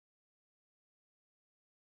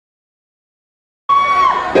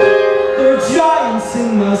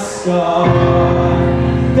in the sky.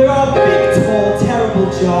 There are big, tall,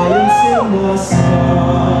 terrible giants in the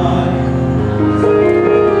sky.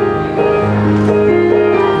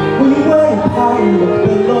 When you wear your power and look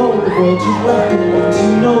below the world you've left behind, you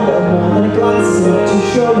know that more than a glance is enough to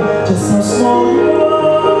show you just how small you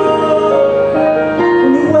are.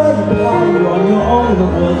 When you wear your power, you're on your own in the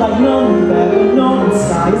world like no one there, no one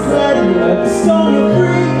sky is letting you out the stone. You're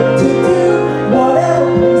free to do whatever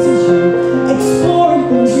pleases you, exploring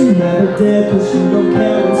things you never did, cause you don't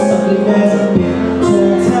care when suddenly there's a big,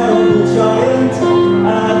 tall, terrible giant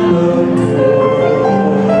at the door.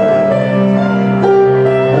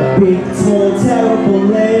 A big, tall, terrible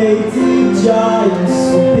lady giant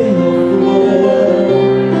sweeping the floor.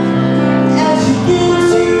 And she gives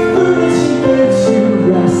you food and she gives you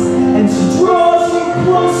rest, and she draws you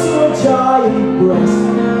close to a giant breast.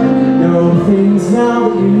 You know things now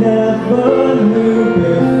that you never knew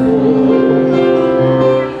before.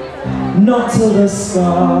 Not to the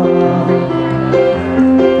sky.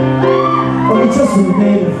 When you just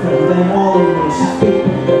remain a friend, then all you know she's big,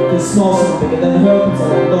 big, small, so bigger than her, puts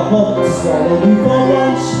around the hole to swallow you for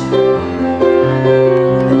lunch.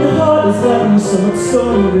 And your heart is letting you so much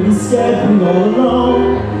stone, you're really scared of being all alone.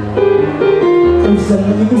 And you said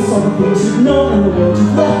that you can solve the things you've known in the world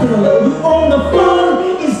you've left in alone. You own the fun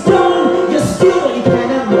is done, you steal what you can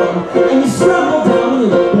and run, and you scramble down and you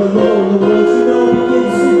look below. The world you know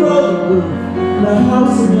begins to grow the roof, the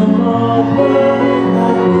house in your marble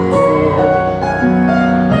at the door.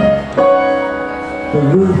 The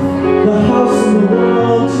roof, the house in the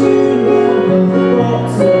world you never thought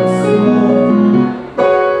to explore.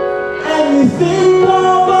 And you think of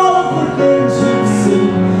all of the things you've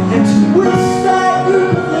seen, and you wish that you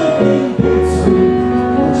could live in between.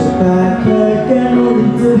 But you're back again, only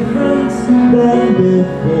different than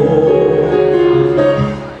before.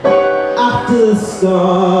 After the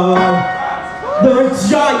sky, there are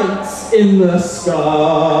giants in the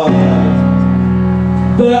sky.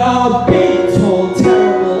 There are big